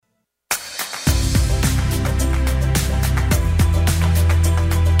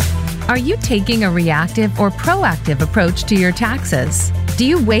Are you taking a reactive or proactive approach to your taxes? Do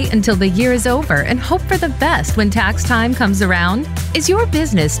you wait until the year is over and hope for the best when tax time comes around? Is your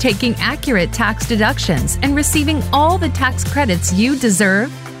business taking accurate tax deductions and receiving all the tax credits you deserve?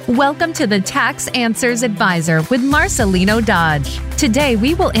 Welcome to the Tax Answers Advisor with Marcelino Dodge. Today,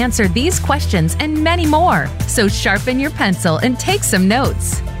 we will answer these questions and many more. So sharpen your pencil and take some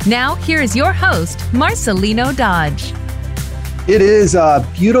notes. Now, here is your host, Marcelino Dodge. It is a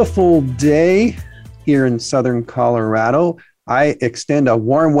beautiful day here in Southern Colorado. I extend a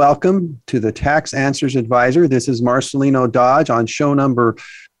warm welcome to the Tax Answers Advisor. This is Marcelino Dodge on show number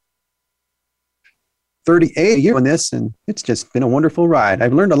 38 years on this, and it's just been a wonderful ride.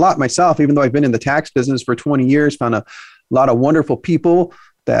 I've learned a lot myself, even though I've been in the tax business for 20 years, found a lot of wonderful people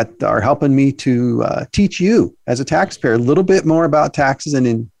that are helping me to teach you as a taxpayer a little bit more about taxes and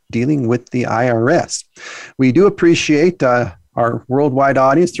in dealing with the IRS. We do appreciate our worldwide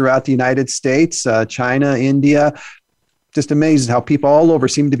audience throughout the United States, China, India. Just amazed how people all over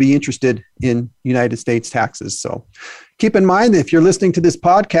seem to be interested in United States taxes. So keep in mind that if you're listening to this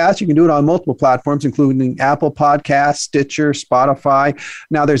podcast, you can do it on multiple platforms, including Apple Podcasts, Stitcher, Spotify.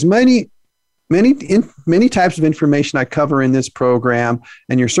 Now, there's many types of information I cover in this program,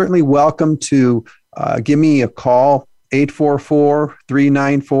 and you're certainly welcome to give me a call,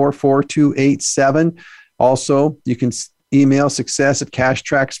 844-394-4287. Also, you can email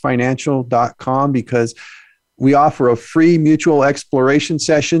success@cashtracksfinancial.com because we offer a free mutual exploration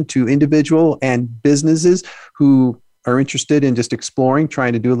session to individual and businesses who are interested in just exploring,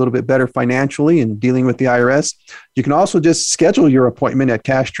 trying to do a little bit better financially and dealing with the IRS. You can also just schedule your appointment at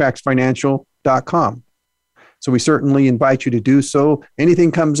cashtracksfinancial.com. So we certainly invite you to do so.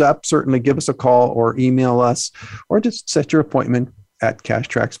 Anything comes up, certainly give us a call or email us, or just set your appointment at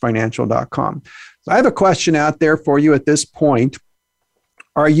cashtracksfinancial.com. So I have a question out there for you at this point.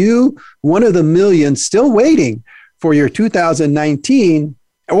 Are you one of the millions still waiting for your 2019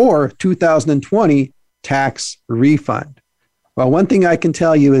 or 2020 tax refund? Well, one thing I can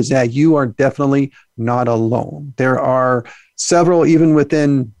tell you is that you are definitely not alone. There are several, even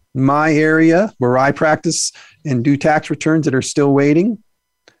within my area where I practice and do tax returns, that are still waiting,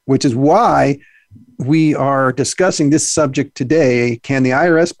 which is why we are discussing this subject today. Can the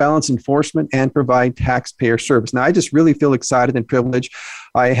IRS balance enforcement and provide taxpayer service? Now, I just really feel excited and privileged.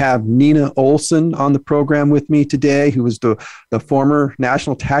 I have Nina Olson on the program with me today, who is the former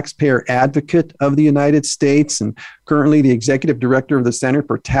National Taxpayer Advocate of the United States and currently the Executive Director of the Center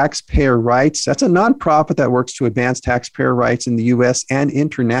for Taxpayer Rights. That's a nonprofit that works to advance taxpayer rights in the U.S. and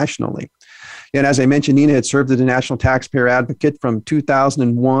internationally. And as I mentioned, Nina had served as a National Taxpayer Advocate from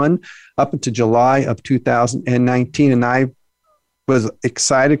 2001 up until July of 2019. And I was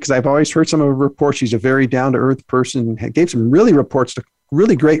excited because I've always heard some of her reports. She's a very down-to-earth person and gave some really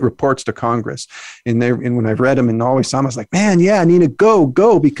great reports to Congress. And when I've read them and always saw them, I was like, man, yeah, Nina,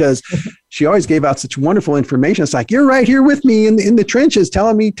 go, because she always gave out such wonderful information. It's like, you're right here with me in the trenches,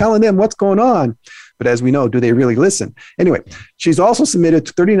 telling them what's going on. But as we know, do they really listen? Anyway, she's also submitted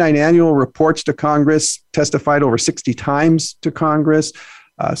 39 annual reports to Congress, testified over 60 times to Congress,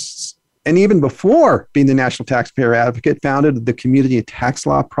 and even before being the National Taxpayer Advocate, founded the Community Tax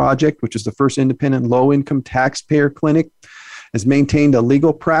Law Project, which is the first independent low-income taxpayer clinic, has maintained a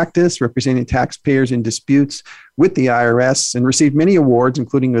legal practice representing taxpayers in disputes with the IRS, and received many awards,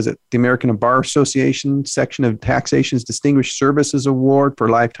 including the American Bar Association section of Taxation's Distinguished Services Award for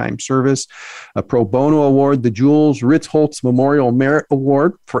Lifetime Service, a Pro Bono Award, the Jules Ritz-Holtz Memorial Merit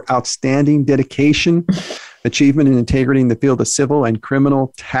Award for Outstanding Dedication, Achievement and Integrity in the Field of Civil and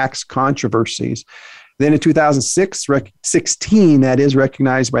Criminal Tax Controversies. Then in 2016, that is,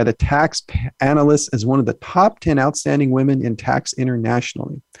 recognized by the Tax Analysts as one of the top 10 outstanding women in tax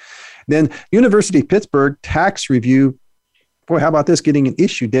internationally. Then University of Pittsburgh Tax Review, boy, how about this, getting an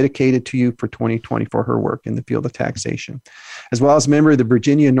issue dedicated to you for 2020 for her work in the field of taxation, as well as a member of the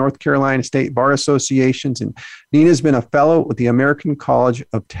Virginia and North Carolina State Bar Associations. And Nina's been a fellow with the American College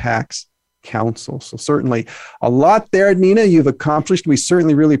of Tax Council. So certainly a lot there, Nina, you've accomplished. We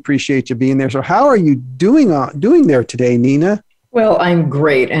certainly really appreciate you being there. So how are you doing there today, Nina? Well, I'm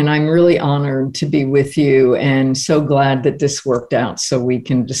great, and I'm really honored to be with you, and so glad that this worked out so we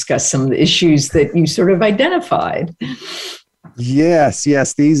can discuss some of the issues that you sort of identified. Yes,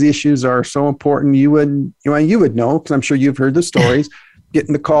 these issues are so important. You would know, because I'm sure you've heard the stories,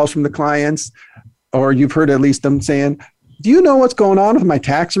 getting the calls from the clients, or you've heard at least them saying, do you know what's going on with my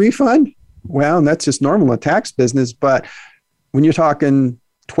tax refund? Well, that's just normal in the tax business, but when you're talking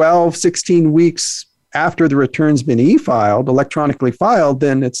 12, 16 weeks after the return's been e-filed, electronically filed,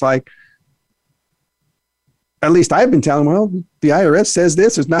 then it's like, at least I've been telling them, well, the IRS says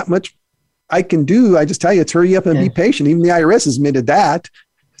this, there's not much I can do, I just tell you, it's hurry up and be patient. Even the IRS has admitted that.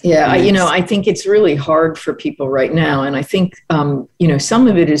 Yeah, I think it's really hard for people right now. And I think, some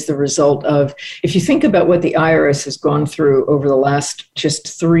of it is the result of, if you think about what the IRS has gone through over the last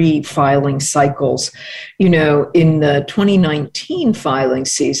just 3 filing cycles, in the 2019 filing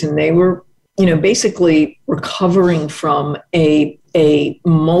season, they were, basically recovering from a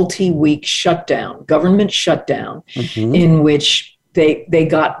multi-week shutdown, government shutdown, in which they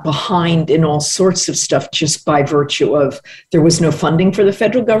got behind in all sorts of stuff just by virtue of there was no funding for the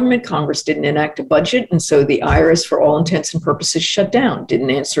federal government. Congress didn't enact a budget. And so the IRS, for all intents and purposes, shut down,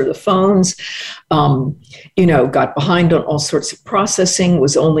 didn't answer the phones, got behind on all sorts of processing,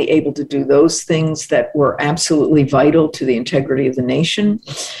 was only able to do those things that were absolutely vital to the integrity of the nation.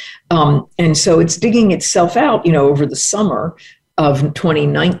 And so it's digging itself out, over the summer of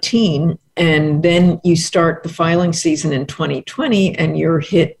 2019. And then you start the filing season in 2020 and you're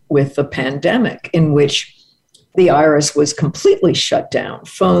hit with the pandemic, in which the IRS was completely shut down,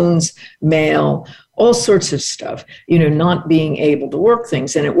 phones, mail, all sorts of stuff, not being able to work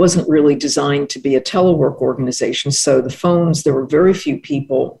things. And it wasn't really designed to be a telework organization. So the phones, there were very few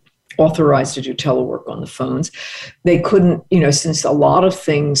people authorized to do telework on the phones. They couldn't, since a lot of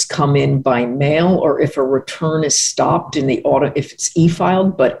things come in by mail, or if a return is stopped in the if it's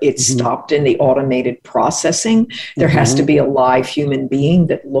e-filed, but it's stopped in the automated processing, there has to be a live human being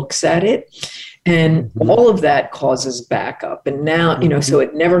that looks at it. And all of that causes backup. And now, so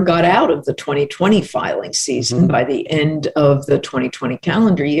it never got out of the 2020 filing season by the end of the 2020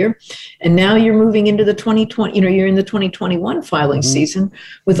 calendar year. And now you're moving into the 2020, you're in the 2021 filing season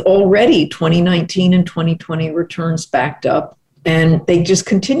with already 2019 and 2020 returns backed up. And they just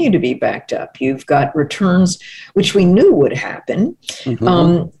continue to be backed up. You've got returns, which we knew would happen,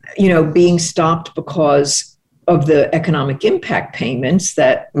 being stopped because of the economic impact payments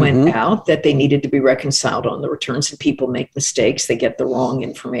that went out, that they needed to be reconciled on the returns, and people make mistakes. They get the wrong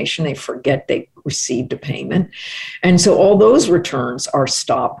information. They forget they received a payment. And so all those returns are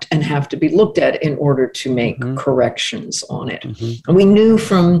stopped and have to be looked at in order to make corrections on it. And we knew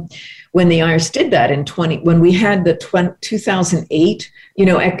from when the IRS did that when we had the 2008,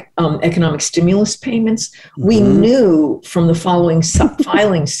 economic stimulus payments, we knew from the following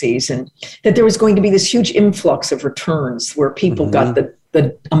filing season that there was going to be this huge influx of returns where people got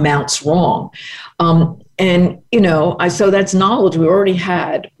the amounts wrong. So that's knowledge we already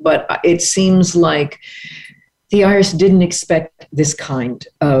had, but it seems like the IRS didn't expect this kind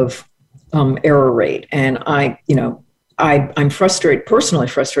of error rate. And I'm personally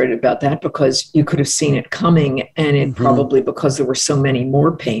frustrated about that, because you could have seen it coming, and it probably, because there were so many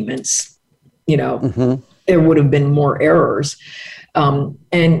more payments, there would have been more errors.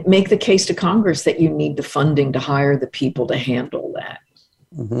 And make the case to Congress that you need the funding to hire the people to handle that.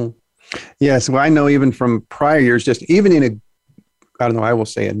 Yes, well, I know even from prior years, just even in I will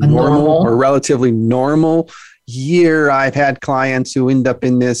say a normal or relatively normal year, I've had clients who end up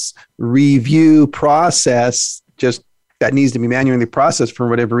in this review process, just that needs to be manually processed for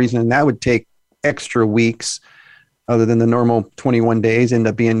whatever reason. And that would take extra weeks, other than the normal 21 days, end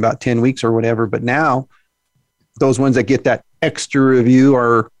up being about 10 weeks or whatever. But now those ones that get that extra review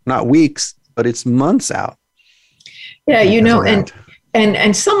are not weeks, but it's months out. Yeah,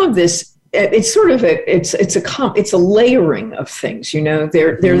 and some of this, it's sort of it's a layering of things. There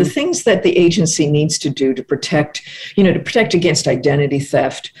are the things that the agency needs to do to protect against identity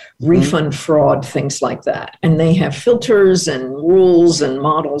theft, refund fraud, things like that. And they have filters and rules and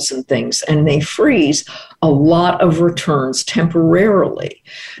models and things, and they freeze a lot of returns temporarily.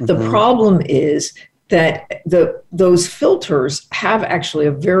 The problem is that those filters have actually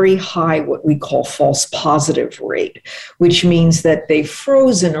a very high, what we call false positive rate, which means that they've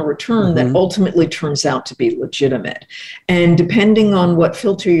frozen a return that ultimately turns out to be legitimate. And depending on what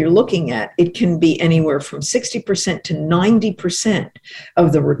filter you're looking at, it can be anywhere from 60% to 90%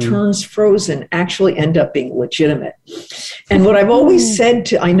 of the returns frozen actually end up being legitimate. And what I've always said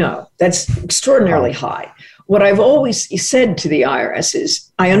I know, that's extraordinarily high. What I've always said to the IRS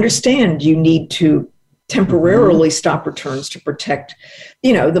is, I understand you need to temporarily stop returns to protect,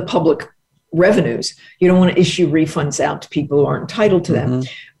 the public revenues. You don't want to issue refunds out to people who aren't entitled to them.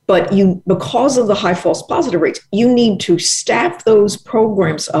 But because of the high false positive rates, you need to staff those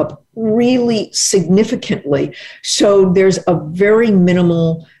programs up really significantly. So there's a very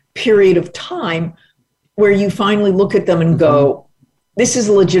minimal period of time where you finally look at them and go, this is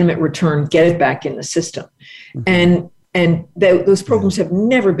a legitimate return, get it back in the system. And And those programs have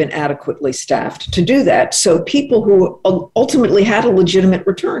never been adequately staffed to do that. So people who ultimately had a legitimate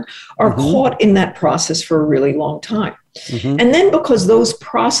return are caught in that process for a really long time. And then because those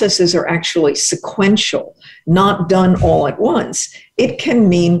processes are actually sequential, not done all at once, it can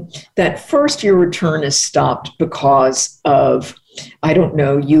mean that first your return is stopped because of, I don't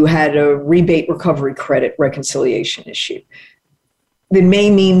know, you had a rebate recovery credit reconciliation issue. It may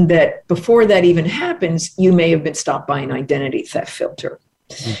mean that before that even happens, you may have been stopped by an identity theft filter.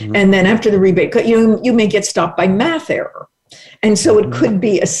 And then after the rebate, you may get stopped by math error. And so it could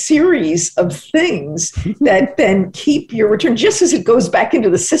be a series of things that then keep your return. Just as it goes back into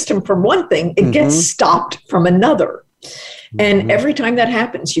the system from one thing, it gets stopped from another. And every time that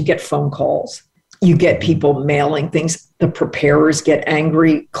happens, you get phone calls. You get people mailing things. The preparers get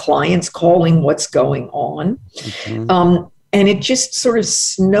angry, clients calling what's going on. And it just sort of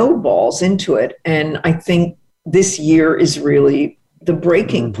snowballs into it. And I think this year is really the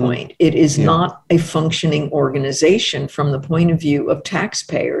breaking point. It is not a functioning organization from the point of view of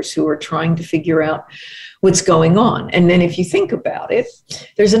taxpayers who are trying to figure out what's going on. And then if you think about it,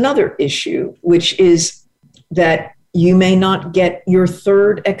 there's another issue, which is that you may not get your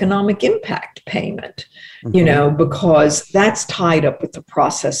third economic impact payment, because that's tied up with the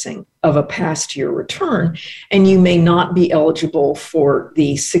processing of a past year return. And you may not be eligible for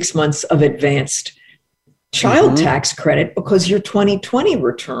the 6 months of advanced child tax credit because your 2020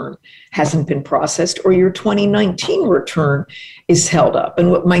 return hasn't been processed or your 2019 return is held up.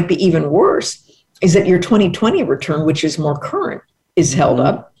 And what might be even worse is that your 2020 return, which is more current, is held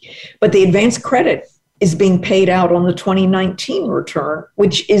up, but the advanced credit is being paid out on the 2019 return,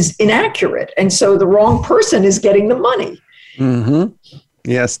 which is inaccurate. And so the wrong person is getting the money.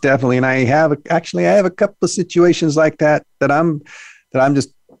 Yes, definitely. And I have a couple of situations like that I'm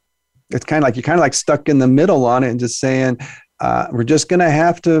just, it's kind of like, you're kind of like stuck in the middle on it and just saying, we're just going to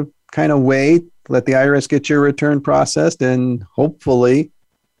have to kind of wait, let the IRS get your return processed, and hopefully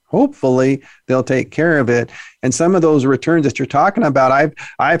they'll take care of it. And some of those returns that you're talking about,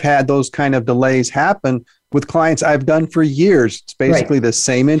 I've had those kind of delays happen with clients I've done for years. It's basically the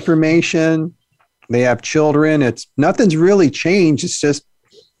same information. They have children. Nothing's really changed. It's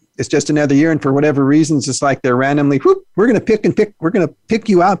just another year. And for whatever reasons, it's like they're randomly, we're going to pick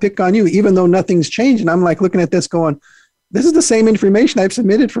you out, pick on you, even though nothing's changed. And I'm like looking at this going, this is the same information I've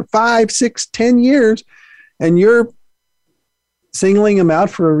submitted for 5, 6, 10 years. And you're singling them out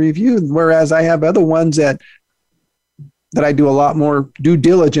for a review. Whereas I have other ones that I do a lot more due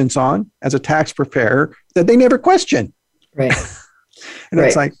diligence on as a tax preparer that they never question. Right. And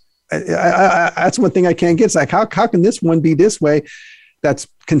it's like, that's one thing I can't get. It's like, how can this one be this way? That's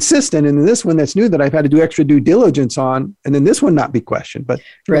consistent. And then this one that's new that I've had to do extra due diligence on, and then this one not be questioned. But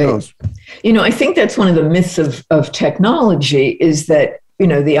who knows? I think that's one of the myths of technology is that, the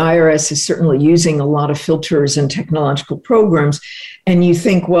IRS is certainly using a lot of filters and technological programs. And you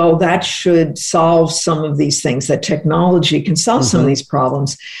think, well, that should solve some of these things, that technology can solve some of these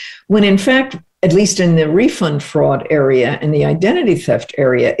problems. When in fact, at least in the refund fraud area and the identity theft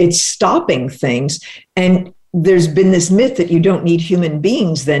area, it's stopping things. And there's been this myth that you don't need human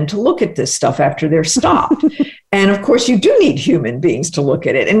beings then to look at this stuff after they're stopped. And of course, you do need human beings to look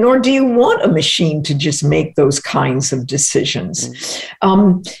at it. And nor do you want a machine to just make those kinds of decisions.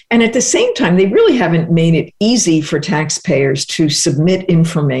 And at the same time, they really haven't made it easy for taxpayers to submit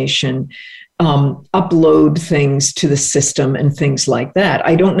information, upload things to the system and things like that.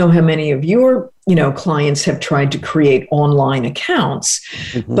 I don't know how many of your clients have tried to create online accounts,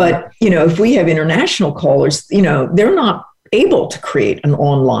 but if we have international callers, they're not able to create an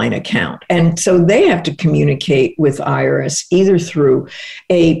online account. And so they have to communicate with IRS either through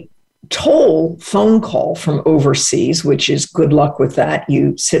a toll phone call from overseas, which is good luck with that.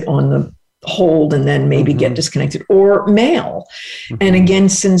 You sit on the hold and then maybe get disconnected, or mail. And again,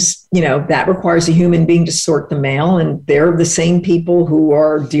 since, that requires a human being to sort the mail, and they're the same people who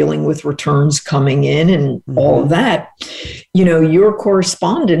are dealing with returns coming in and all of that, your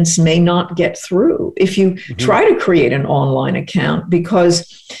correspondence may not get through if you try to create an online account,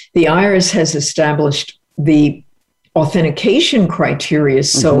 because the IRS has established the authentication criteria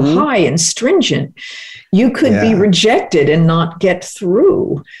so high and stringent, you could be rejected and not get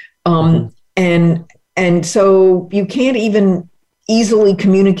through. And so you can't even easily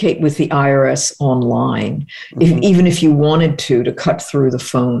communicate with the IRS online, even if you wanted to cut through the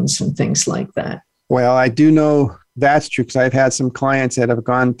phones and things like that. Well, I do know that's true, because I've had some clients that have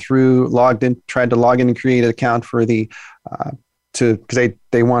gone through, tried to log in and create an account for because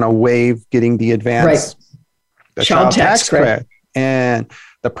they want to waive getting the advanced child tax credit. And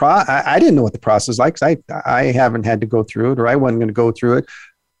I didn't know what the process was like, 'cause I haven't had to go through it, or I wasn't going to go through it.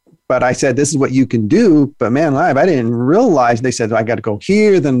 But I said, this is what you can do. But man, live, I didn't realize. They said, I got to go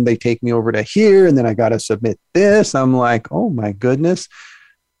here. Then they take me over to here. And then I got to submit this. I'm like, oh my goodness.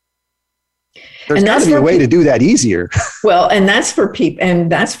 There's got to be a way to do that easier. Well, and that's for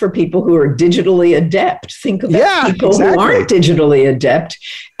people who are digitally adept. Think about people who aren't digitally adept.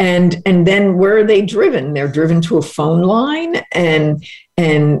 And then where are they driven? They're driven to a phone line, and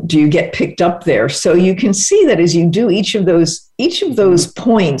do you get picked up there? So you can see that as you do each of those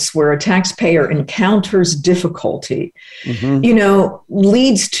points where a taxpayer encounters difficulty,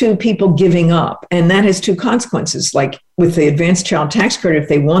 leads to people giving up. And that has two consequences. Like with the advanced child tax credit, if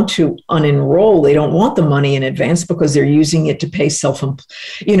they want to unenroll, they don't want the money in advance because they're using it to pay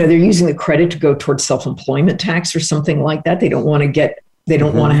they're using the credit to go towards self-employment tax or something like that. They don't want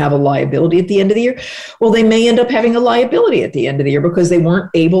to have a liability at the end of the year. Well, they may end up having a liability at the end of the year because they weren't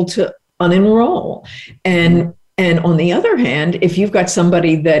able to unenroll. And on the other hand, if you've got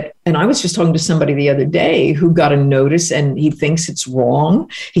somebody and I was just talking to somebody the other day who got a notice and he thinks it's wrong.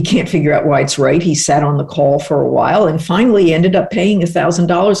 He can't figure out why it's right. He sat on the call for a while and finally ended up paying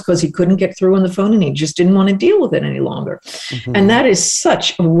 $1,000 because he couldn't get through on the phone and he just didn't want to deal with it any longer. Mm-hmm. And that is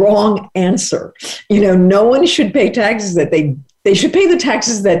such a wrong answer. No one should pay taxes that they should pay the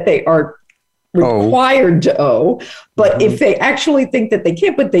taxes that they are required to owe. But if they actually think that they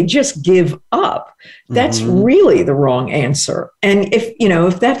can't, but they just give up, that's really the wrong answer. And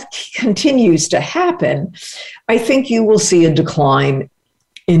if that continues to happen, I think you will see a decline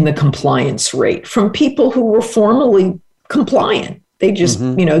in the compliance rate from people who were formerly compliant. They just,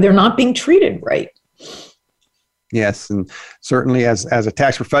 they're not being treated right. Yes. And certainly as a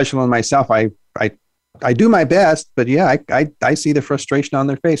tax professional myself, I do my best, but I see the frustration on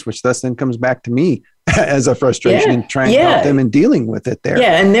their face, which thus then comes back to me as a frustration and trying to help them in dealing with it there.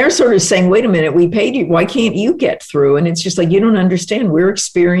 Yeah. And they're sort of saying, wait a minute, we paid you. Why can't you get through? And it's just like, you don't understand. We're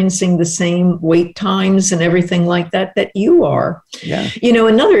experiencing the same wait times and everything like that you are. Yeah.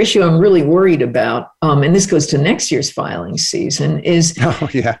 Another issue I'm really worried about, and this goes to next year's filing season, is well,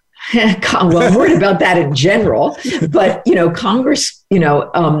 I'm worried about that in general, but, Congress,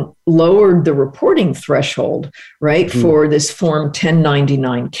 lowered the reporting threshold, right, for this Form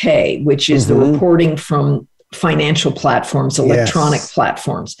 1099-K, which is the reporting from financial platforms, electronic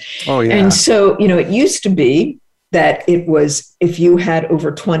platforms. Oh, yeah. And so, it used to be that it was if you had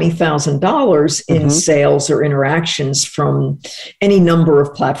over $20,000 in sales or interactions from any number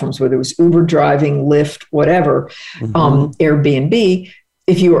of platforms, whether it was Uber driving, Lyft, whatever, Airbnb.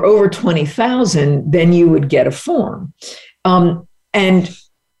 If you were over 20,000, then you would get a form. And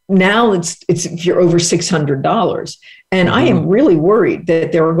now it's if you're over $600. And I am really worried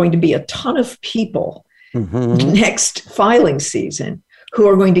that there are going to be a ton of people next filing season who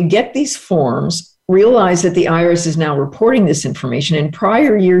are going to get these forms, realize that the IRS is now reporting this information. In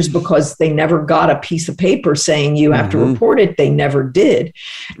prior years, because they never got a piece of paper saying you have to report it, they never did.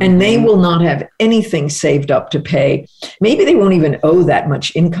 And they will not have anything saved up to pay. Maybe they won't even owe that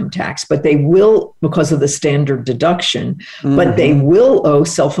much income tax, but they will because of the standard deduction, but they will owe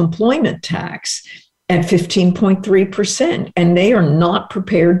self-employment tax at 15.3%, and they are not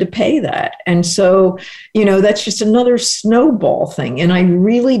prepared to pay that. And so, that's just another snowball thing. And I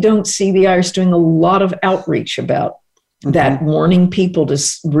really don't see the IRS doing a lot of outreach about that, warning people to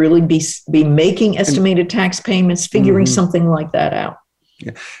really be making estimated tax payments, figuring something like that out.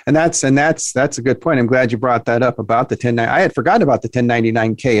 Yeah. And that's a good point. I'm glad you brought that up about the 1099. I had forgotten about the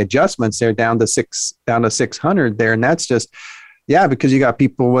 1099-K adjustments there down to 600 there. And that's just, because you got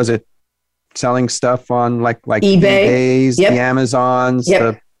people, selling stuff on like eBays, the Amazons.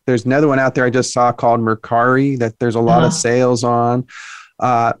 There's another one out there I just saw called Mercari that there's a lot of sales on.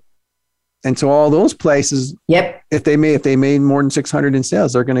 And so all those places, if they made more than 600 in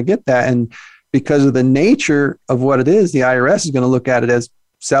sales, they're going to get that. And because of the nature of what it is, the IRS is going to look at it as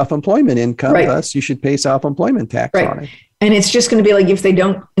self-employment income. Thus, you should pay self-employment tax on it. And it's just going to be like, if they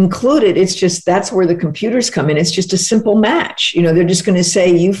don't include it, it's just, that's where the computers come in. It's just a simple match. They're just going to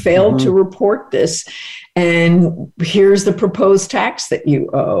say, you failed to report this, and here's the proposed tax that you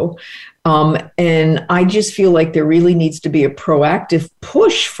owe. And I just feel like there really needs to be a proactive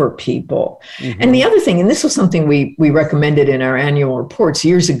push for people. And the other thing, and this was something we recommended in our annual reports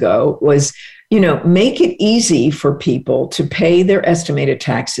years ago, was, make it easy for people to pay their estimated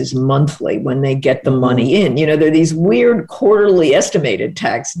taxes monthly when they get the money in. There are these weird quarterly estimated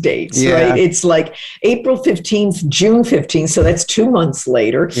tax dates, right? It's like April 15th, June 15th. So that's 2 months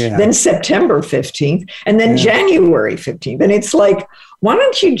later, then September 15th, and then January 15th. And it's like, why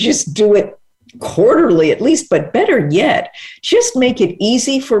don't you just do it quarterly at least, but better yet, just make it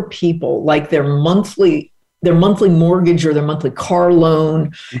easy for people, like their monthly mortgage or their monthly car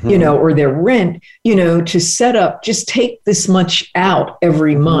loan, or their rent, to set up, just take this much out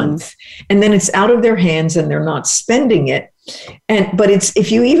every month, and then it's out of their hands and they're not spending it. But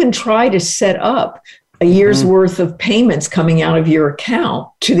if you even try to set up a year's worth of payments coming out of your account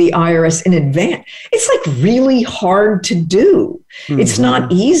to the IRS in advance, it's like really hard to do. It's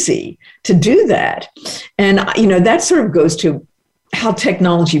not easy to do that. And, that sort of goes to how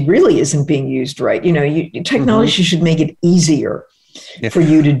technology really isn't being used right. Technology should make it easier for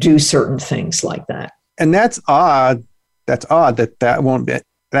you to do certain things like that. And that's odd. That's odd that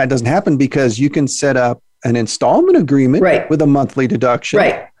that doesn't happen, because you can set up an installment agreement with a monthly deduction.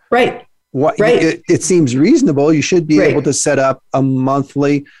 Right. It seems reasonable. You should be able to set up a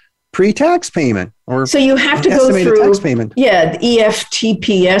monthly pre-tax payment, or so you have to go through tax payment. The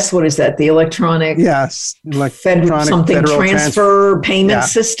EFTPS. What is that? The electronic federal transfer payment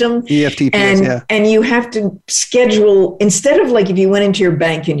system. EFTPS. And you have to schedule, instead of like if you went into your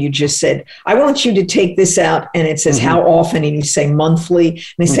bank and you just said, I want you to take this out, and it says how often, and you say monthly, and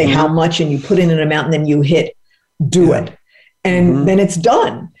they say how much, and you put in an amount, and then you hit do it, and then it's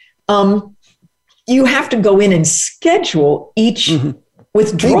done. You have to go in and schedule each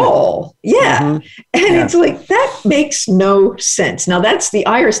withdrawal. And it's like, that makes no sense. Now, the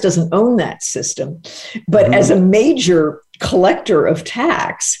IRS doesn't own that system, but as a major collector of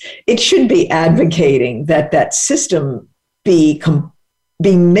tax, it should be advocating that system be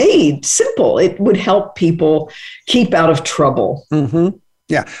made simple. It would help people keep out of trouble.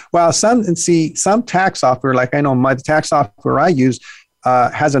 Yeah. Well, some tax software, like I know my tax software I use,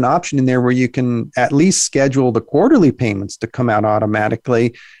 has an option in there where you can at least schedule the quarterly payments to come out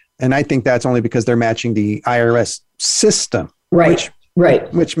automatically. And I think that's only because they're matching the IRS system. Which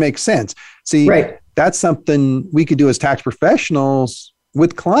makes sense. See, that's something we could do as tax professionals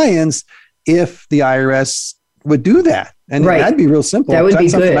with clients if the IRS would do that. And that'd be real simple. That would be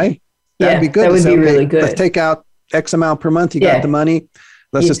good. That'd be good. That would be really good. Let's take out X amount per month. You got the money.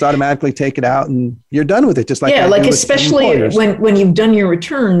 Let's just automatically take it out, and you're done with it. Just like especially when you've done your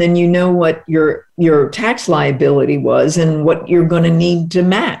return, then you know what your tax liability was and what you're going to need to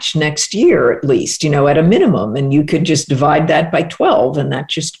match next year, at least, at a minimum. And you could just divide that by 12, and that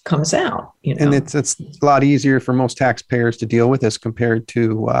just comes out. And it's a lot easier for most taxpayers to deal with as compared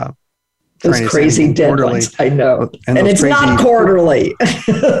to those crazy deadlines. I know. And it's not quarterly.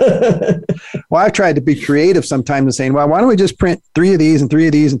 Well, I've tried to be creative sometimes and saying, well, why don't we just print 3 of these and 3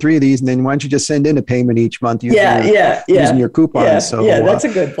 of these and 3 of these? And then why don't you just send in a payment each month using your coupons? That's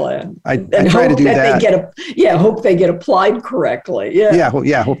a good plan. I try to do that. Hope they get applied correctly.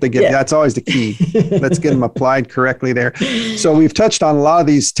 Hope they get, that's always the key. Let's get them applied correctly there. So we've touched on a lot of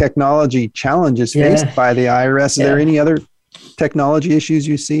these technology challenges faced by the IRS. Is there any other technology issues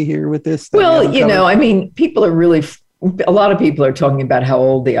you see here with this? Well, people are really, a lot of people are talking about how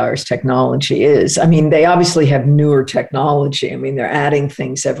old the IRS technology is. I mean, they obviously have newer technology. I mean, they're adding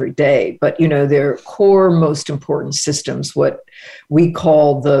things every day, but their core, most important systems, what we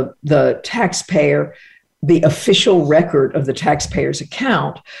call the taxpayer, the official record of the taxpayer's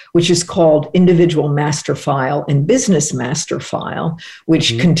account, which is called individual master file and business master file,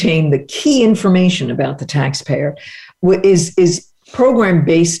 which contain the key information about the taxpayer, is programmed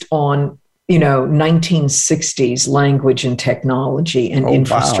based on 1960s language and technology and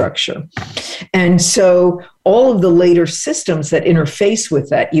infrastructure. Wow. And so all of the later systems that interface with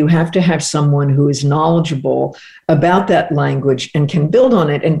that, you have to have someone who is knowledgeable about that language and can build on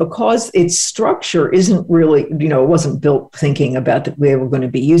it. And because its structure isn't really, it wasn't built thinking about that we were going to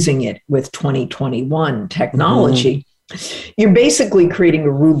be using it with 2021 technology, you're basically creating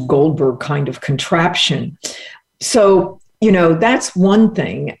a Rube Goldberg kind of contraption. So, that's one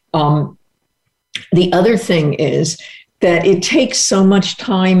thing. The other thing is that it takes so much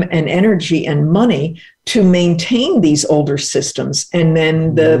time and energy and money to maintain these older systems, and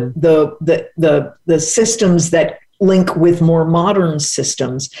then the systems that link with more modern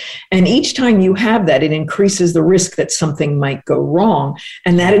systems. And each time you have that, it increases the risk that something might go wrong,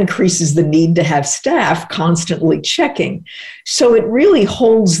 and that increases the need to have staff constantly checking. So it really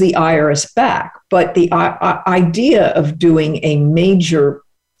holds the IRS back. But the idea of doing a major,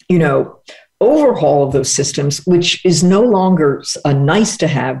 overhaul of those systems, which is no longer a nice to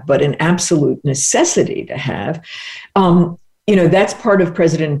have, but an absolute necessity to have. That's part of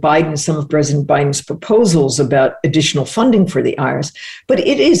some of President Biden's proposals about additional funding for the IRS, but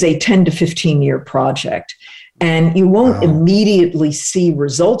it is a 10 to 15 year project. And you won't immediately see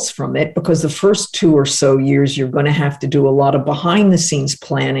results from it because the first 2 or so years, you're going to have to do a lot of behind the scenes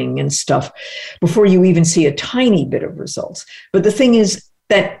planning and stuff before you even see a tiny bit of results. But the thing is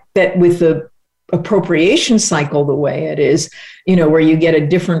that with the appropriation cycle the way it is, where you get a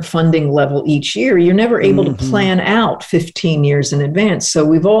different funding level each year, you're never able to plan out 15 years in advance. So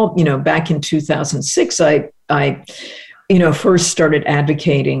we've all, back in 2006, I first started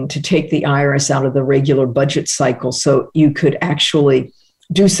advocating to take the IRS out of the regular budget cycle so you could actually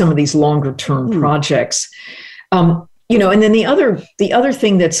do some of these longer term projects. And then the other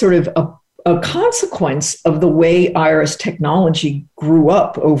thing that's sort of a consequence of the way IRS technology grew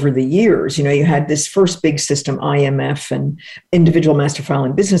up over the years. You had this first big system, IMF and Individual Master File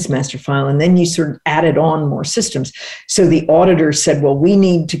and Business Master File, and then you sort of added on more systems. So the auditors said, well, we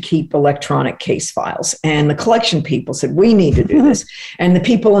need to keep electronic case files. And the collection people said, we need to do this. And the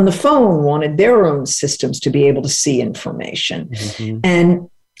people on the phone wanted their own systems to be able to see information.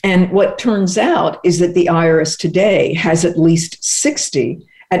 And what turns out is that the IRS today has at least 60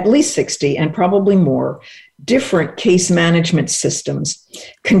 and probably more different case management systems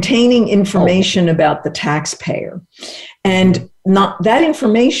containing information about the taxpayer. And not that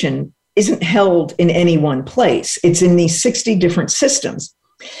information isn't held in any one place. It's in these 60 different systems.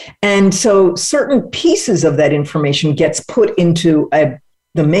 And so certain pieces of that information gets put into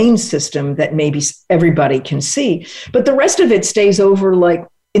the main system that maybe everybody can see, but the rest of it stays over like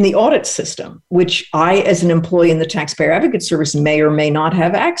in the audit system, which I, as an employee in the Taxpayer Advocate Service, may or may not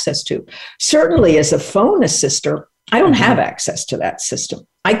have access to. Certainly, as a phone assister, I don't have access to that system.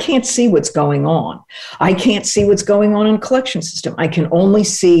 I can't see what's going on. I can't see what's going on in the collection system. I can only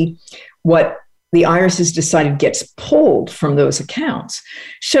see what the IRS has decided gets pulled from those accounts.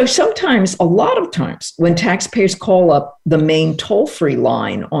 So sometimes, a lot of times, when taxpayers call up the main toll-free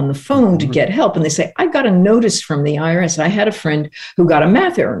line on the phone to get help, and they say, I got a notice from the IRS. I had a friend who got a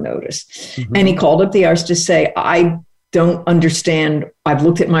math error notice. And he called up the IRS to say, I don't understand. I've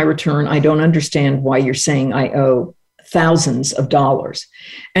looked at my return. I don't understand why you're saying I owe thousands of dollars.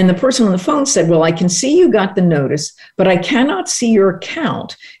 And the person on the phone said, well, I can see you got the notice, but I cannot see your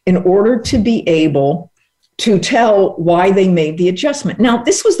account in order to be able to tell why they made the adjustment. Now,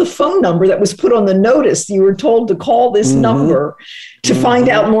 this was the phone number that was put on the notice. You were told to call this number to find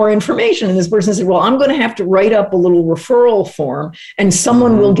out more information. And this person said, well, I'm going to have to write up a little referral form and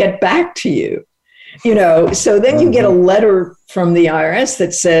someone will get back to you. So then you get a letter from the IRS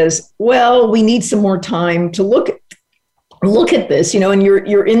that says, well, we need some more time to look at this, and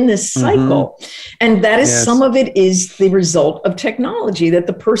you're in this cycle. And that is some of it is the result of technology, that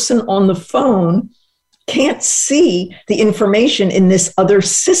the person on the phone can't see the information in this other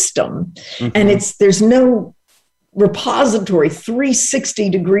system. And there's no repository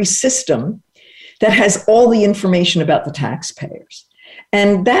 360-degree system that has all the information about the taxpayers.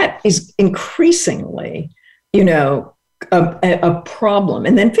 And that is increasingly, a problem.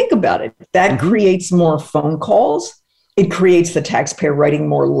 And then think about it. That creates more phone calls. It creates the taxpayer writing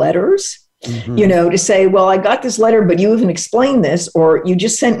more letters, to say, well, I got this letter, but you haven't explained this, or you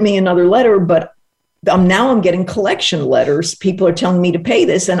just sent me another letter, but now I'm getting collection letters. People are telling me to pay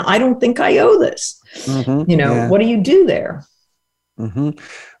this, and I don't think I owe this. What do you do there?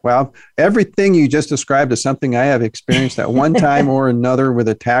 Well, everything you just described is something I have experienced at one time or another with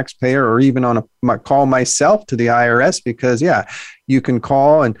a taxpayer, or even on a call myself to the IRS, because you can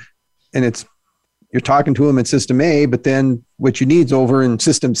call and it's, you're talking to them in system A, but then what you need is over in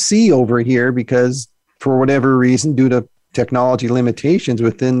system C over here, because for whatever reason, due to technology limitations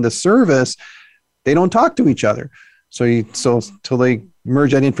within the service, they don't talk to each other. So till they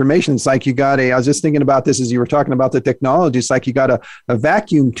merge that information, it's like I was just thinking about this as you were talking about the technology. It's like you got a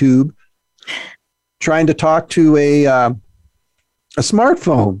vacuum tube trying to talk to a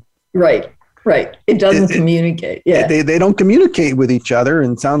smartphone. Right. It doesn't communicate. Yeah. They don't communicate with each other.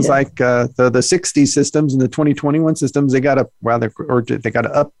 And it sounds like the 60 systems and the 2021 systems, they got to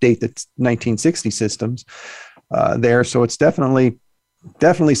update the 1960 systems there. So it's definitely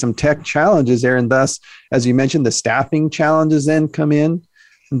some tech challenges there. And thus, as you mentioned, the staffing challenges then come in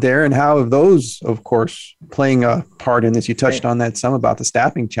there, and how have those, of course, playing a part in this? You touched on that some about the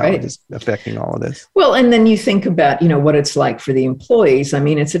staffing challenges affecting all of this. Well, and then you think about, what it's like for the employees. I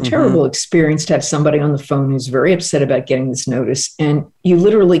mean, it's a terrible experience to have somebody on the phone who's very upset about getting this notice, and you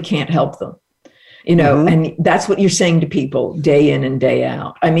literally can't help them. And that's what you're saying to people day in and day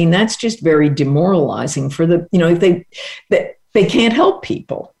out. I mean, that's just very demoralizing for the, if they can't help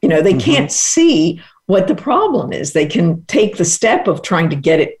people, they can't see what the problem is. They can take the step of trying to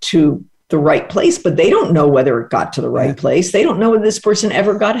get it to the right place, but they don't know whether it got to the right place. They don't know whether this person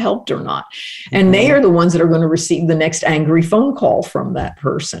ever got helped or not. And they are the ones that are going to receive the next angry phone call from that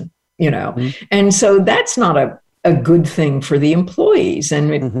person, And so that's not a good thing for the employees.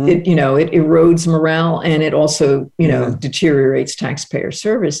 And it erodes morale, and it also, deteriorates taxpayer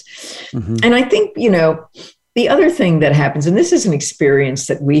service. And I think, the other thing that happens, and this is an experience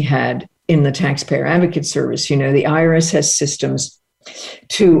that we had in the Taxpayer Advocate Service, the IRS has systems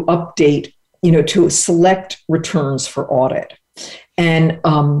to update, to select returns for audit. And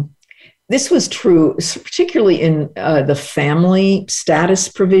this was true, particularly in the family status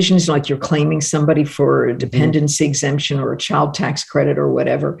provisions, like you're claiming somebody for a dependency exemption or a child tax credit or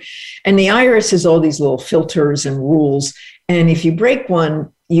whatever. And the IRS has all these little filters and rules. And if you break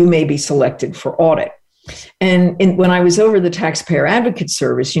one, you may be selected for audit. And when I was over the Taxpayer Advocate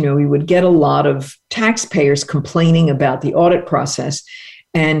Service, we would get a lot of taxpayers complaining about the audit process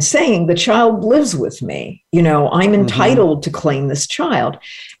and saying, the child lives with me, I'm entitled to claim this child.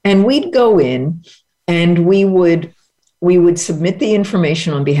 And we'd go in and we would submit the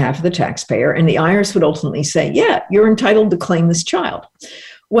information on behalf of the taxpayer, and the IRS would ultimately say, yeah, you're entitled to claim this child.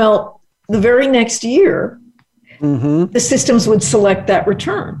 Well, the very next year, the systems would select that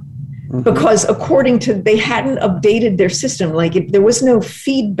return. Because they hadn't updated their system. There was no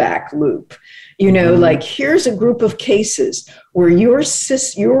feedback loop, here's a group of cases where your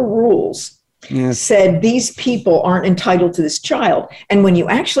rules said these people aren't entitled to this child. And when you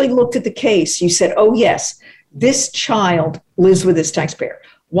actually looked at the case, you said, oh yes, this child lives with this taxpayer.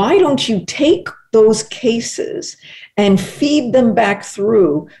 Why don't you take those cases and feed them back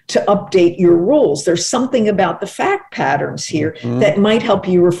through to update your rules? There's something about the fact patterns here that might help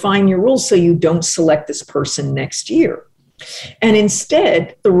you refine your rules so you don't select this person next year. And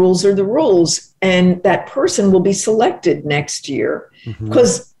instead, the rules are the rules, and that person will be selected next year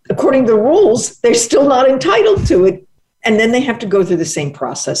because according to the rules, they're still not entitled to it. And then they have to go through the same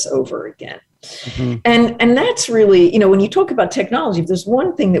process over again. And that's really, when you talk about technology, if there's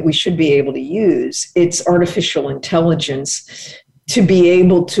one thing that we should be able to use, it's artificial intelligence to be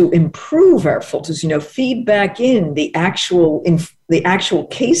able to improve our filters, feed back in the actual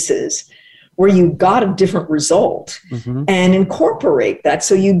cases where you got a different result and incorporate that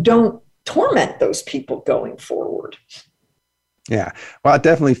so you don't torment those people going forward. Yeah. Well, it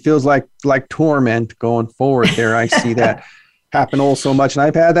definitely feels like torment going forward there. I see that happen so much. And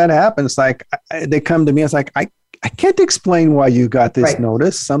I've had that happen. It's like, they come to me, it's like, I can't explain why you got this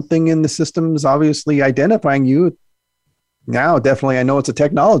notice. Something in the system is obviously identifying you. Now, definitely, I know it's a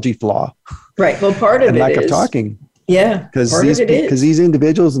technology flaw. Right. Well, part of it is lack of talking. Yeah. Because these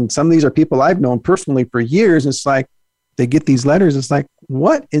individuals, and some of these are people I've known personally for years. It's like, they get these letters. It's like,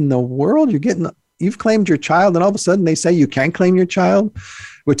 what in the world? You've claimed your child, and all of a sudden they say you can't claim your child,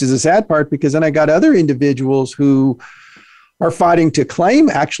 which is a sad part, because then I got other individuals who are fighting to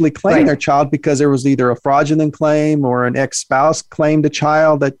actually claim their child because there was either a fraudulent claim or an ex-spouse claimed a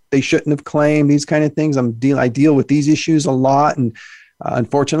child that they shouldn't have claimed, these kind of things. I deal with these issues a lot. And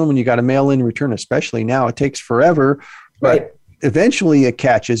unfortunately, when you got a mail-in return, especially now, it takes forever, but eventually it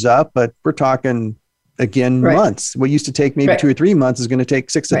catches up. But we're talking, again, months. What used to take maybe 2 or 3 months is going to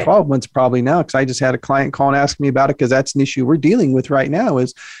take 6 to 12 months probably now, because I just had a client call and ask me about it, because that's an issue we're dealing with right now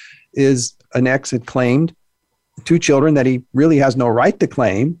is an ex had claimed 2 children that he really has no right to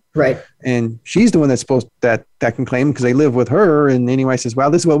claim. Right. And she's the one that's supposed that can claim because they live with her. And anyway, says,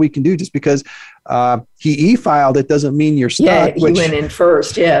 well, this is what we can do. Just because he e-filed, it doesn't mean you're stuck. Yeah, he went in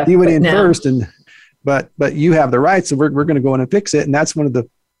first. Yeah. He went in first. But you have the right. So we're going to go in and fix it. And that's one of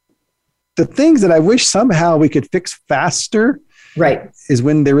the things that I wish somehow we could fix faster. Right. Is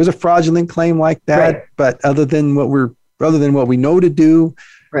when there is a fraudulent claim like that. Right. But other than what we know to do.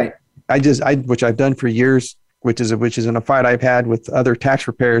 Right. Which I've done for years, which is in a fight I've had with other tax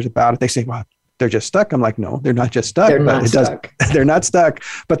preparers about it. They say, well, they're just stuck. I'm like, no, they're not just stuck. They're not stuck.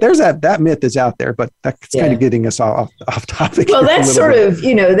 But there's that myth is out there, but that's kind of getting us off topic. Well, that's sort of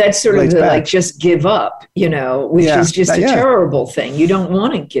like just give up, which is just a terrible thing. You don't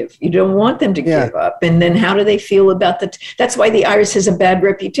want to give. You don't want them to give up. And then how do they feel about that's why the IRS has a bad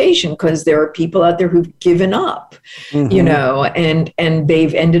reputation, because there are people out there who've given up, and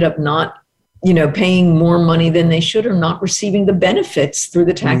they've ended up not paying more money than they should, or not receiving the benefits through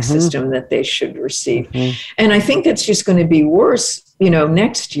the tax system that they should receive. And I think that's just going to be worse,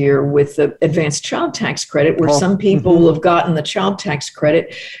 next year with the advanced child tax credit, where some people will have gotten the child tax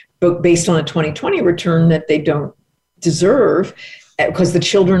credit, but based on a 2020 return that they don't deserve because the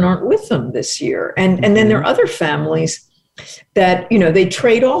children aren't with them this year. And then there are other families that, they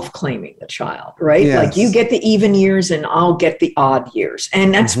trade off claiming the child, right? Yes. Like you get the even years and I'll get the odd years.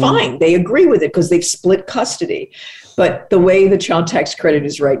 And that's fine. They agree with it because they've split custody. But the way the child tax credit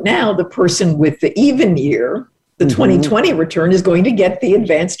is right now, the person with the even year, the 2020 return, is going to get the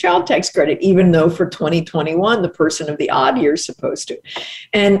advanced child tax credit, even though for 2021, the person of the odd year is supposed to.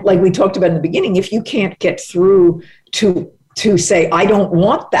 And like we talked about in the beginning, if you can't get through to say, I don't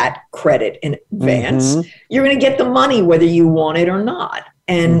want that credit in advance, you're going to get the money whether you want it or not.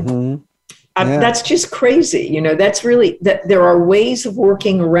 And that's just crazy. That's really, that there are ways of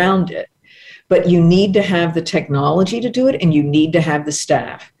working around it, but you need to have the technology to do it and you need to have the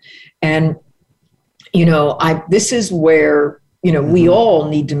staff. And, this is where, we all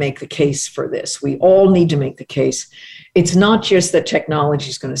need to make the case for this. We all need to make the case. It's not just that technology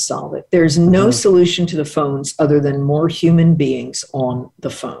is going to solve it. There's no solution to the phones other than more human beings on the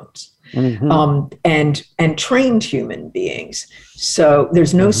phones, and trained human beings. So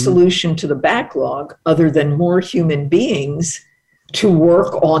there's no solution to the backlog other than more human beings to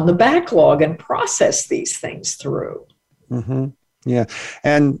work on the backlog and process these things through. Yeah.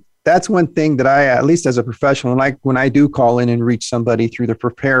 And that's one thing that I, at least as a professional, like when I do call in and reach somebody through the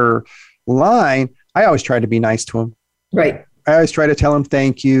preparer line, I always try to be nice to them. Right. I always try to tell them,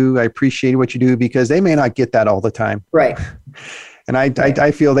 thank you. I appreciate what you do, because they may not get that all the time. Right. And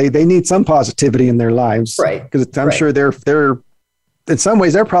I feel they need some positivity in their lives. Right. Because I'm sure they're in some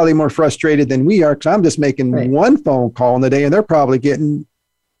ways, they're probably more frustrated than we are, because I'm just making one phone call in the day and they're probably getting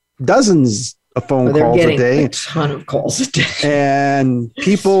dozens of phone calls a day. A ton of calls a day. And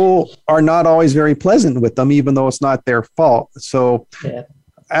people are not always very pleasant with them, even though it's not their fault. So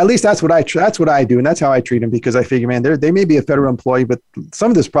at least that's what I do. And that's how I treat them, because I figure, man, they may be a federal employee, but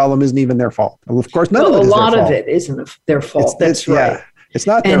some of this problem isn't even their fault. Well, of course, none of it is their fault. A lot of it isn't their fault. That's right. Yeah, it's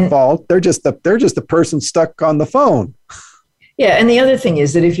not their fault. They're just the person stuck on the phone. Yeah. And the other thing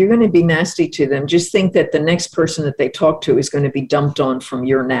is that if you're going to be nasty to them, just think that the next person that they talk to is going to be dumped on from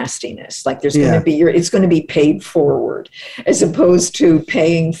your nastiness. Like there's going to be it's going to be paid forward, as opposed to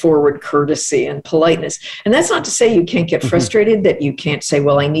paying forward courtesy and politeness. And that's not to say you can't get frustrated, that you can't say,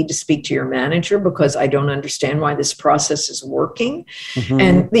 well, I need to speak to your manager because I don't understand why this process is working.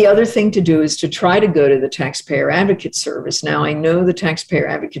 And the other thing to do is to try to go to the Taxpayer Advocate Service. Now, I know the Taxpayer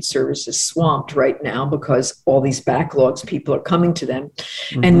Advocate Service is swamped right now because all these backlogs, people are coming to them.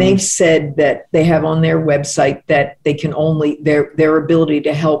 And they've said that they have on their website that they can only, their ability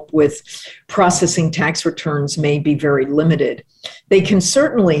to help with processing tax returns may be very limited. They can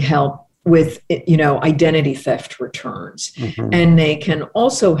certainly help with, identity theft returns. And they can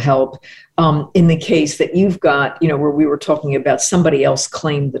also help in the case that you've got, where we were talking about somebody else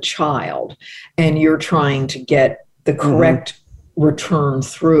claimed the child and you're trying to get the correct return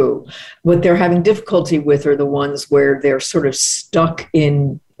through. What they're having difficulty with are the ones where they're sort of stuck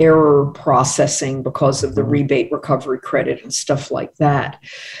in error processing because of the rebate recovery credit and stuff like that,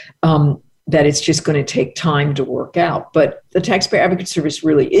 that it's just going to take time to work out. But the Taxpayer Advocate Service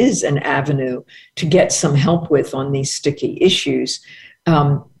really is an avenue to get some help with on these sticky issues.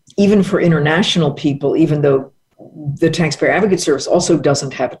 Even for international people, even though the Taxpayer Advocate Service also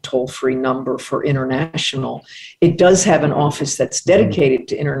doesn't have a toll-free number for international, it does have an office that's dedicated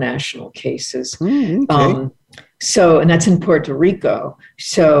to international cases. And that's in Puerto Rico.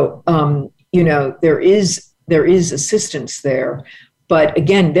 So, there is assistance there. But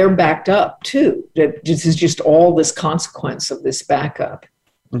again, they're backed up too. This is just all this consequence of this backup.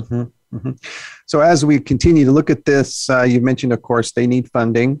 So as we continue to look at this, you mentioned, of course, they need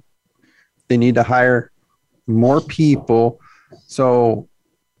funding. They need to hire more people. So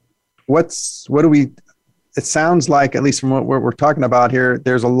it sounds like, at least from what we're talking about here,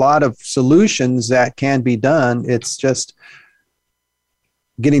 there's a lot of solutions that can be done. It's just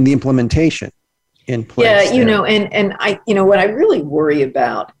getting the implementation in place. Yeah, and I, what I really worry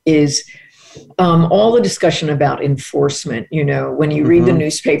about is all the discussion about enforcement. When you read the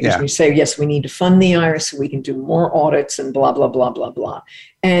newspapers and you say, yes, we need to fund the IRS so we can do more audits and blah, blah, blah, blah, blah.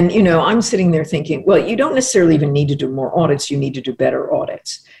 And, I'm sitting there thinking, well, you don't necessarily even need to do more audits. You need to do better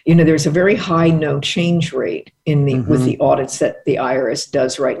audits. There's a very high no change rate in the with the audits that the IRS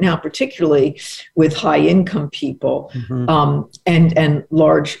does right now, particularly with high income people and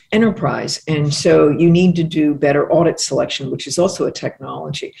large enterprise. And so you need to do better audit selection, which is also a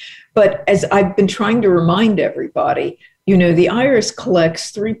technology. But as I've been trying to remind everybody, the IRS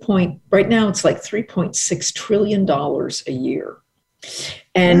collects right now it's like $3.6 trillion a year.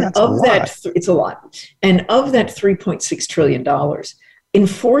 And of that, it's a lot. And of that $3.6 trillion,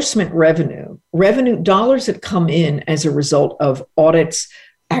 enforcement revenue dollars that come in as a result of audits,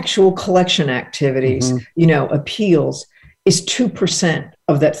 actual collection activities, appeals, is 2%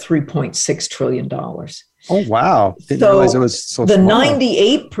 of that $3.6 trillion. Oh, wow. Didn't realize it was so the small.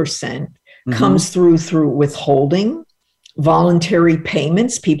 98% comes through withholding, voluntary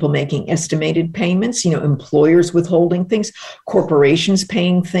payments, people making estimated payments, employers withholding things, corporations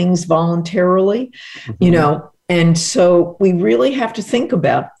paying things voluntarily, and so we really have to think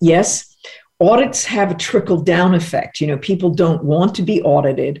about, yes, audits have a trickle down effect. People don't want to be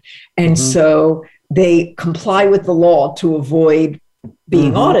audited. And so they comply with the law to avoid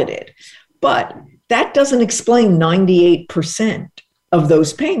being audited. But that doesn't explain 98% of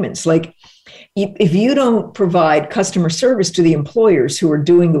those payments. Like, if you don't provide customer service to the employers who are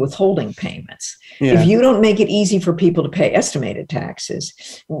doing the withholding payments, if you don't make it easy for people to pay estimated taxes,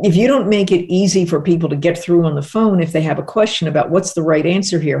 if you don't make it easy for people to get through on the phone if they have a question about what's the right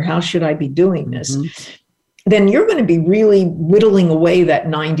answer here, how should I be doing this, then you're going to be really whittling away that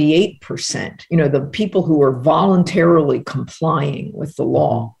 98%, the people who are voluntarily complying with the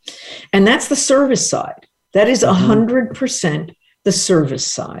law. And that's the service side. That is 100% the service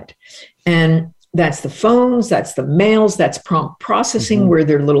side. And that's the phones, that's the mails, that's prompt processing where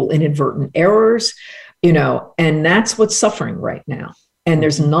there are little inadvertent errors, and that's what's suffering right now. And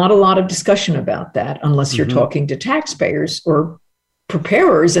there's not a lot of discussion about that unless you're talking to taxpayers or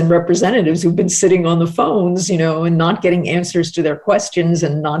preparers and representatives who've been sitting on the phones, and not getting answers to their questions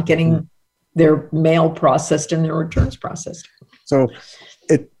and not getting their mail processed and their returns processed. So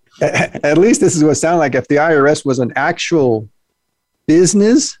at least this is what it sounds like. If the IRS was an actual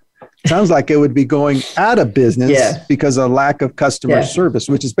business, sounds like it would be going out of business because of lack of customer service,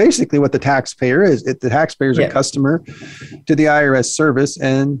 which is basically what the taxpayer is. The taxpayer is a customer to the IRS service,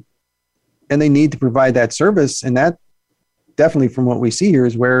 and they need to provide that service. And that definitely, from what we see here,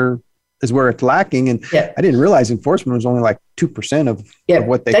 is where it's lacking. And I didn't realize enforcement was only like 2% of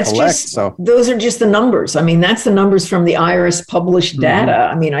what they collect. So those are just the numbers. I mean, that's the numbers from the IRS published data.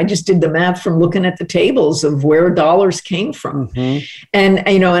 I mean, I just did the math from looking at the tables of where dollars came from. And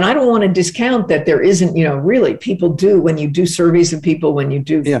I don't want to discount that there isn't, really people do, when you do surveys of people, when you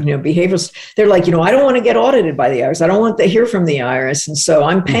do, behaviors, they're like, I don't want to get audited by the IRS. I don't want to hear from the IRS. And so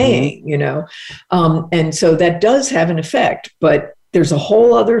I'm paying, and so that does have an effect, but there's a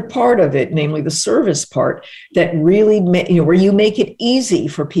whole other part of it, namely the service part, that really, where you make it easy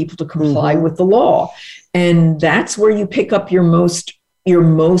for people to comply with the law. And that's where you pick up your most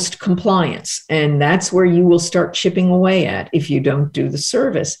compliance. And that's where you will start chipping away at if you don't do the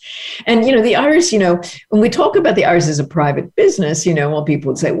service. And, the IRS, when we talk about the IRS as a private business, well,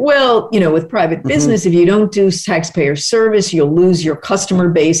 people would say, well, with private business, if you don't do taxpayer service, you'll lose your customer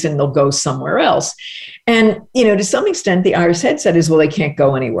base and they'll go somewhere else. And, to some extent, the IRS head said is, well, they can't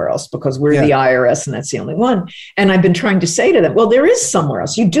go anywhere else because we're the IRS and that's the only one. And I've been trying to say to them, well, there is somewhere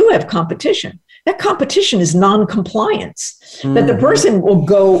else. You do have competition. That competition is non-compliance, that the person will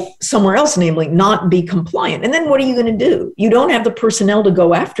go somewhere else, namely not be compliant. And then what are you going to do? You don't have the personnel to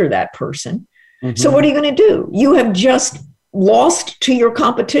go after that person. So what are you going to do? You have just lost to your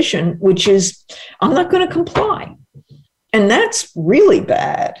competition, which is, I'm not going to comply. And that's really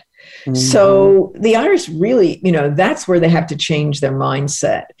bad. So the IRS really, that's where they have to change their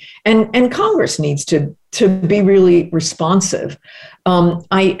mindset. And Congress needs to be really responsive.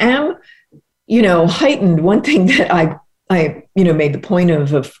 I am, heightened. One thing that I made the point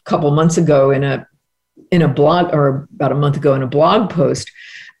of a couple of months ago in a blog, or about a month ago in a blog post,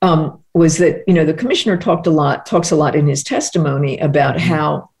 was that, the commissioner talks a lot in his testimony about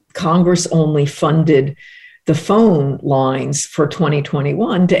how Congress only funded the phone lines for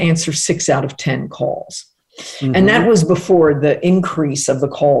 2021 to answer 6 out of 10 calls. And that was before the increase of the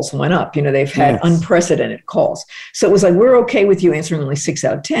calls went up. They've had unprecedented calls. So it was like, we're okay with you answering only 6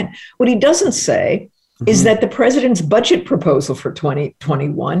 out of 10. What he doesn't say is that the president's budget proposal for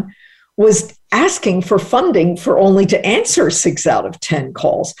 2021 was asking for funding for only to answer 6 out of 10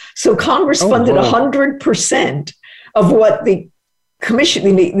 calls. So Congress funded 100% of what the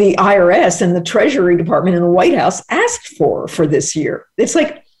Commission, the IRS and the Treasury Department and the White House asked for this year. It's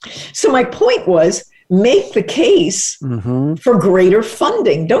like, so my point was, make the case for greater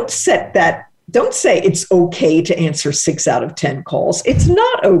funding. Don't say it's okay to answer 6 out of 10 calls. It's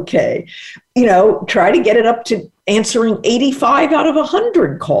not okay. Try to get it up to answering 85 out of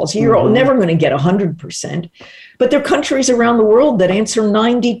 100 calls. You're never going to get 100%. But there are countries around the world that answer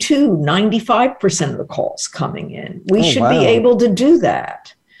 92, 95% of the calls coming in. We should be able to do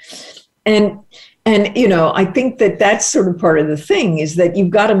that. And, And, I think that that's sort of part of the thing is that you've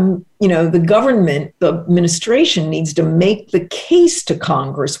got to, the government, the administration needs to make the case to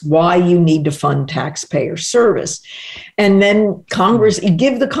Congress why you need to fund taxpayer service. And then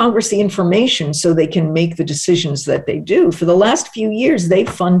give the Congress the information so they can make the decisions that they do. For the last few years, they've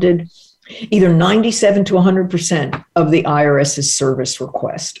funded either 97 to 100% of the IRS's service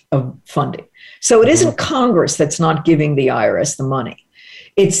request of funding. So it isn't Congress that's not giving the IRS the money.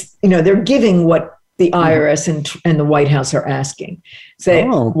 It's, they're giving what the IRS and the White House are asking.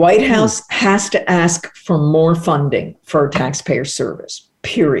 White House has to ask for more funding for taxpayer service,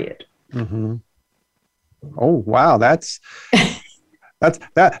 period. Mm-hmm. Oh, wow. That's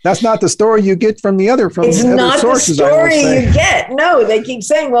not the story you get from it's other not sources. The story you get. No, they keep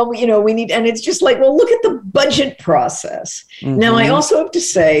saying, well, we need, and it's just like, well, look at the budget process. Mm-hmm. Now, I also have to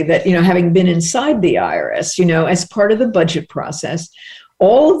say that, having been inside the IRS, as part of the budget process,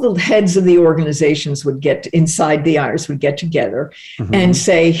 all of the heads of the organizations would get inside the IRS would get together and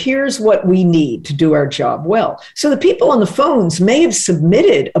say, here's what we need to do our job well. So the people on the phones may have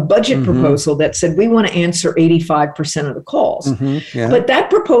submitted a budget proposal that said, we want to answer 85% of the calls. But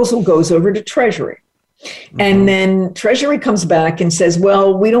that proposal goes over to Treasury. And then Treasury comes back and says,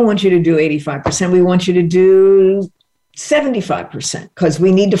 well, we don't want you to do 85%. We want you to do 75% because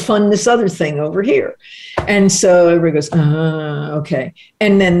we need to fund this other thing over here. And so everybody goes, okay.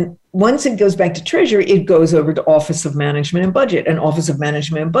 And then once it goes back to Treasury, it goes over to Office of Management and Budget. And Office of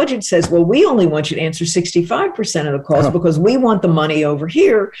Management and Budget says, well, we only want you to answer 65% of the calls because we want the money over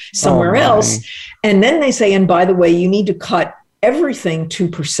here somewhere else. And then they say, and by the way, you need to cut everything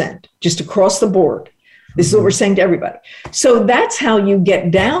 2% just across the board. This is what we're saying to everybody. So that's how you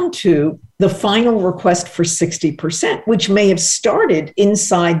get down to the final request for 60%, which may have started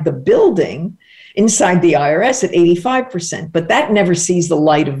inside the building, inside the IRS at 85%, but that never sees the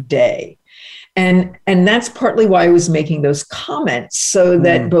light of day. And that's partly why I was making those comments, so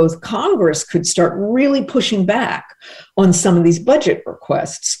that both Congress could start really pushing back on some of these budget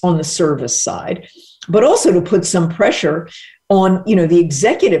requests on the service side, but also to put some pressure on, the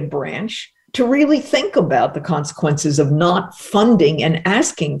executive branch to really think about the consequences of not funding and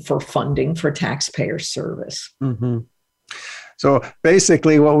asking for funding for taxpayer service. Mm-hmm. So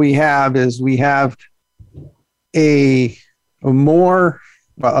basically what we have is a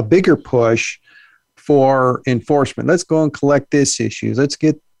bigger push for enforcement. Let's go and collect this issues. Let's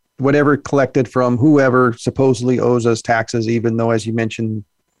get whatever collected from whoever supposedly owes us taxes, even though, as you mentioned,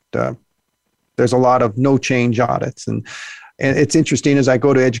 there's a lot of no change audits. And it's interesting as I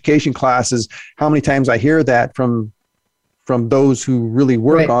go to education classes, how many times I hear that from those who really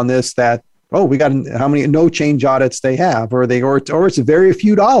work on this, that, we got how many no change audits they have, or it's very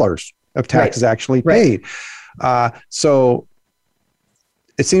few dollars of taxes actually paid. So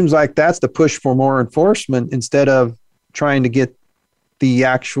it seems like that's the push for more enforcement instead of trying to get the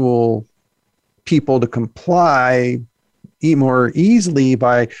actual people to comply more easily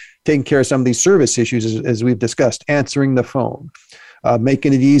by taking care of some of these service issues, as we've discussed, answering the phone,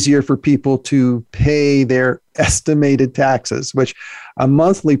 making it easier for people to pay their estimated taxes, which a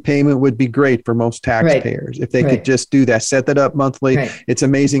monthly payment would be great for most taxpayers if they could just do that, set that up monthly. It's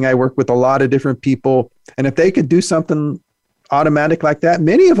amazing. I work with a lot of different people, and if they could do something automatic like that,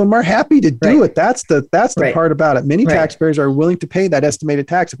 many of them are happy to do it. That's the part about it. Many taxpayers are willing to pay that estimated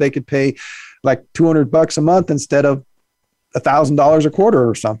tax if they could pay like $200 a month instead of $1,000 a quarter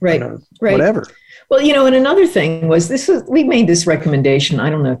or something, or whatever. Well, and another thing was we made this recommendation, I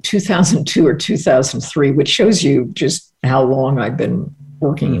don't know, 2002 or 2003, which shows you just how long I've been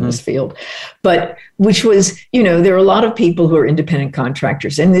working in this field, but which was, there are a lot of people who are independent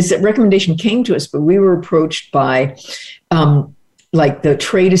contractors, and this recommendation came to us, but we were approached by like the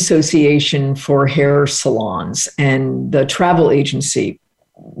Trade Association for Hair Salons and the Travel Agency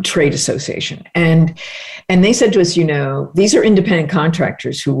Trade Association. And they said to us, these are independent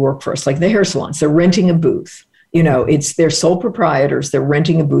contractors who work for us, like the hair salons. They're renting a booth. It's their sole proprietors. They're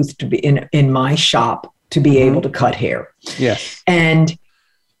renting a booth to be in my shop to be able to cut hair. Yes.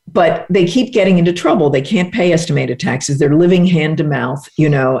 But they keep getting into trouble. They can't pay estimated taxes. They're living hand to mouth,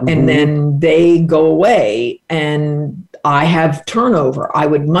 and then they go away and I have turnover. I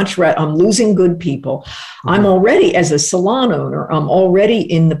would much rather, I'm losing good people. I'm already, as a salon owner, I'm already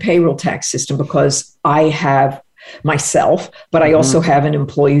in the payroll tax system because I have myself, but I also have an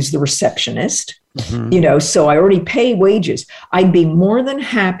employee who's the receptionist, so I already pay wages. I'd be more than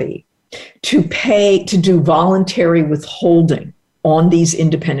happy to do voluntary withholding on these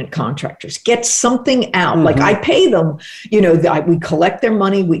independent contractors, get something out. Like I pay them, we collect their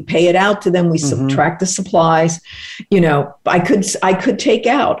money, we pay it out to them, we subtract the supplies. I could take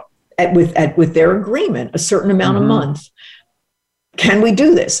out with their agreement, a certain amount a month. Can we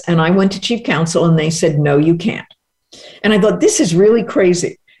do this? And I went to chief counsel and they said, no, you can't. And I thought, this is really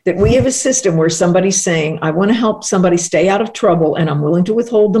crazy that we have a system where somebody's saying, I want to help somebody stay out of trouble and I'm willing to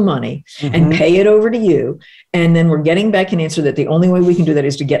withhold the money and pay it over to you. And then we're getting back an answer that the only way we can do that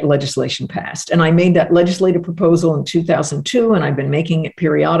is to get legislation passed. And I made that legislative proposal in 2002, and I've been making it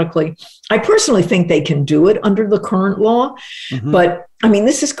periodically. I personally think they can do it under the current law, but I mean,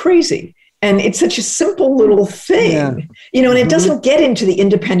 this is crazy. And it's such a simple little thing, and it doesn't get into the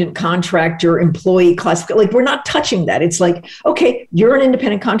independent contractor employee classification. Like, we're not touching that. It's like, okay, you're an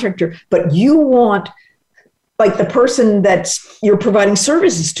independent contractor, but you want like the person that you're providing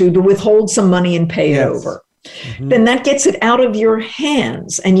services to withhold some money and pay it over. Then that gets it out of your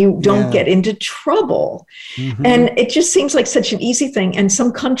hands and you don't get into trouble. And it just seems like such an easy thing. And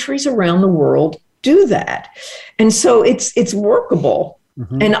some countries around the world do that. And so it's workable.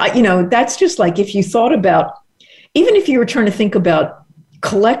 And, that's just like if you thought about, even if you were trying to think about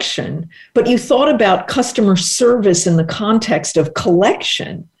collection, but you thought about customer service in the context of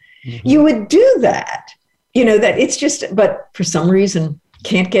collection, you would do that. That it's just, but for some reason,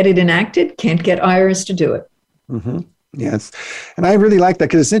 can't get it enacted, can't get IRS to do it. Yes. And I really like that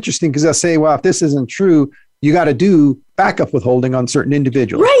because it's interesting because they'll say, well, if this isn't true, you got to do backup withholding on certain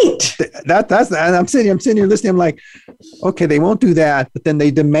individuals. Right. That's and I'm sitting here listening. I'm like, okay, they won't do that, but then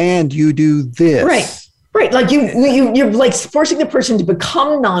they demand you do this. Right. Like you're like forcing the person to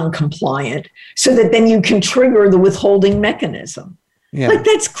become non-compliant so that then you can trigger the withholding mechanism. Yeah. Like,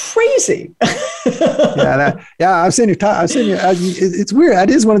 that's crazy. I'm saying it's weird. That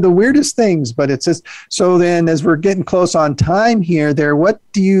is one of the weirdest things, but it's just, so then as we're getting close on time here, what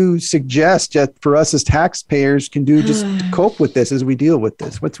do you suggest that for us as taxpayers can do just to cope with this as we deal with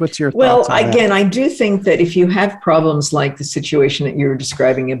this? What's your thoughts on that? Again, I do think that if you have problems like the situation that you were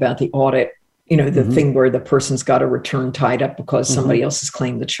describing about the audit, the thing where the person's got a return tied up because somebody else has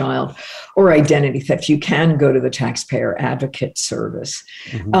claimed the child, or identity theft, you can go to the taxpayer advocate service.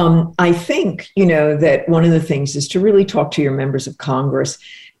 I think, that one of the things is to really talk to your members of Congress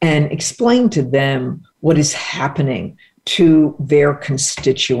and explain to them what is happening to their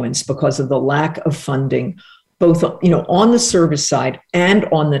constituents because of the lack of funding, both, on the service side and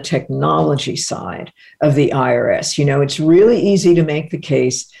on the technology side of the IRS. It's really easy to make the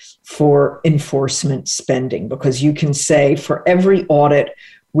case for enforcement spending because you can say for every audit,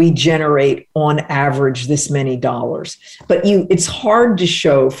 we generate on average this many dollars. But it's hard to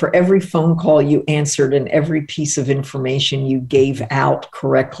show for every phone call you answered and every piece of information you gave out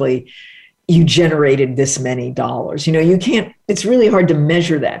correctly, you generated this many dollars. It's really hard to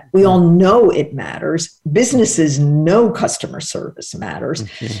measure that. We all know it matters. Businesses know customer service matters,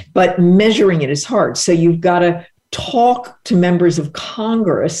 but measuring it is hard. So you've got to talk to members of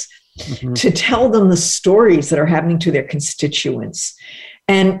Congress to tell them the stories that are happening to their constituents.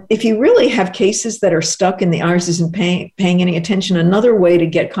 And if you really have cases that are stuck and the IRS isn't paying any attention, another way to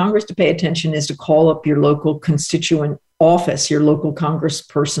get Congress to pay attention is to call up your local constituent office, your local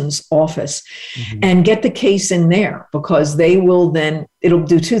congressperson's office, and get the case in there, because it'll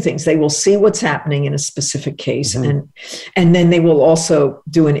do two things. They will see what's happening in a specific case, and then they will also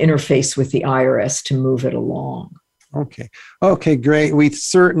do an interface with the IRS to move it along. Okay, great. We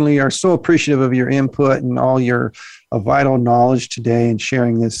certainly are so appreciative of your input and all your vital knowledge today and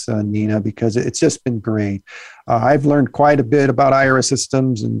sharing this, Nina, because it's just been great. I've learned quite a bit about IRS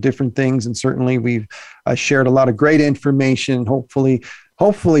systems and different things, and certainly we've shared a lot of great information. Hopefully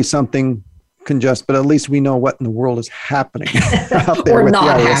something can but at least we know what in the world is happening out there. Or with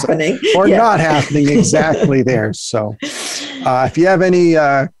not the IRS. Happening. Or not happening exactly there. So if you have any...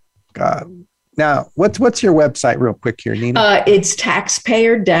 now, what's your website real quick here, Nina? It's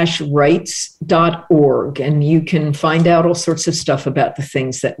taxpayer-rights.org, and you can find out all sorts of stuff about the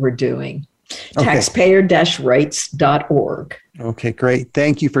things that we're doing. Taxpayer-rights.org. Okay, great.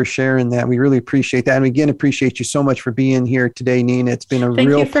 Thank you for sharing that. We really appreciate that. And again, appreciate you so much for being here today, Nina. It's been a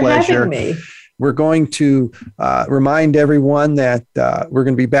real pleasure. Thank you for having me. We're going to remind everyone that we're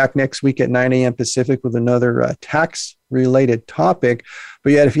going to be back next week at 9 a.m. Pacific with another tax-related topic.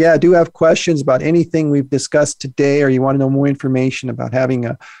 But yet, if you do have questions about anything we've discussed today, or you want to know more information about having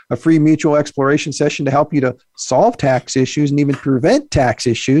a free mutual exploration session to help you to solve tax issues and even prevent tax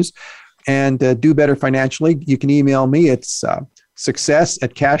issues and do better financially, you can email me. It's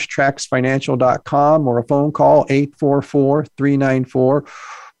success@cashtracksfinancial.com, or a phone call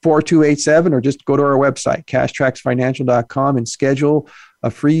 844-394-4287, or just go to our website, cashtracksfinancial.com, and schedule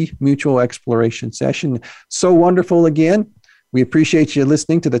a free mutual exploration session. So wonderful again. We appreciate you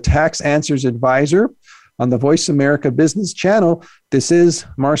listening to the Tax Answers Advisor. on the Voice America Business Channel. This is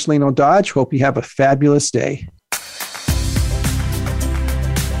Marcelino Dodge. Hope you have a fabulous day.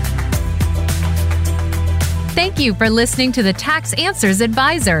 Thank you for listening to the Tax Answers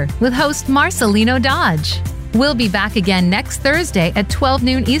Advisor with host Marcelino Dodge. We'll be back again next Thursday at 12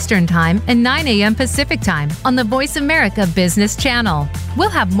 noon Eastern Time and 9 a.m. Pacific Time on the Voice America Business Channel. We'll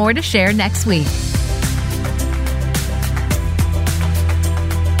have more to share next week.